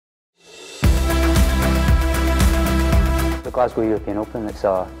Glasgow European Open, it's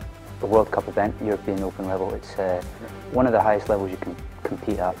a World Cup event, European Open level. It's one of the highest levels you can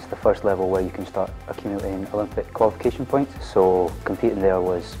compete at. It's the first level where you can start accumulating Olympic qualification points. So competing there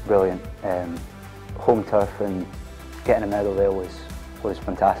was brilliant. Home turf and getting a medal there was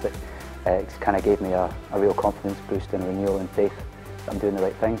fantastic. It kind of gave me a real confidence boost and a renewal in faith that I'm doing the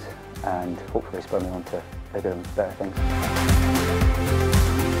right things, and hopefully spur me on to bigger and better things.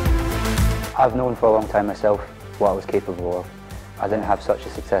 I've known for a long time myself what I was capable of. I didn't have such a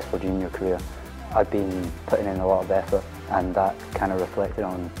successful junior career. I'd been putting in a lot of effort, and that kind of reflected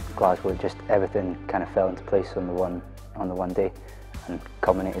on Glasgow. Just everything kind of fell into place on the one day and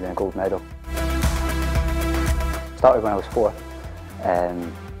culminated in a gold medal. Started when I was 4,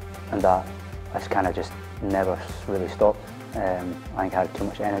 and that I just never really stopped. I think I had too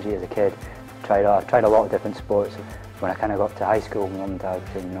much energy as a kid. I tried a lot of different sports. When I kind of got to high school, my mum and dad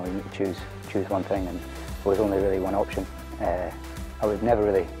said, you know, you need to choose one thing, and there was only really one option. I would never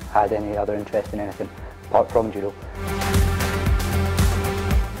really had any other interest in anything apart from judo.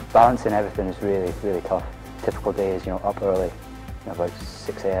 Balancing everything is really, really tough. Typical days, you know, up early, you know, about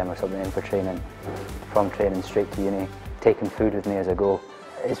 6 AM or something in for training, from training straight to uni, taking food with me as I go.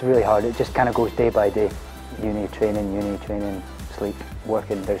 It's really hard. It just kind of goes day by day. Uni training, sleep,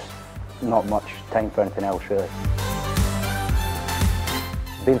 working. There's not much time for anything else really.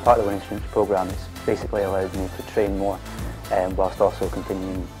 Being part of the Winning Students programme, it's basically allowed me to train more whilst also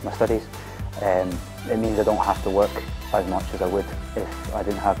continuing my studies. It means I don't have to work as much as I would if I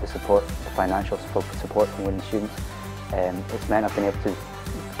didn't have the support, the financial support from Winning Students. It's meant I've been able to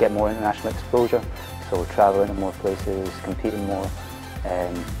get more international exposure, so travelling to more places, competing more.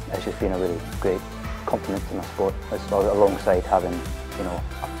 It's just been a really great compliment to my sport, alongside having, you know,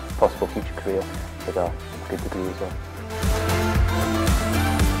 a possible future career with a good degree as well.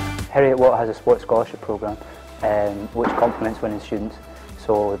 Heriot-Watt has a sports scholarship programme which complements Winning Students,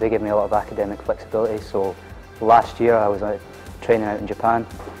 so they give me a lot of academic flexibility. So last year I was training out in Japan.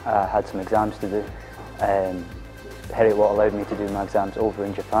 I had some exams to do. Heriot-Watt allowed me to do my exams over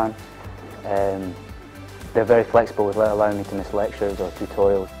in Japan. They're very flexible with allowing me to miss lectures or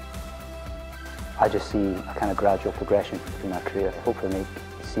tutorials. I just see a kind of gradual progression through my career. Hopefully make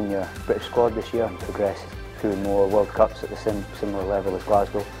the senior British squad this year and progress through more World Cups at the similar level as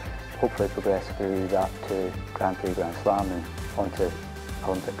Glasgow. Hopefully progress through that to Grand Prix, Grand Slam and on to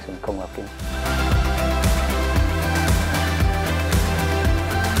Olympics and Commonwealth Games.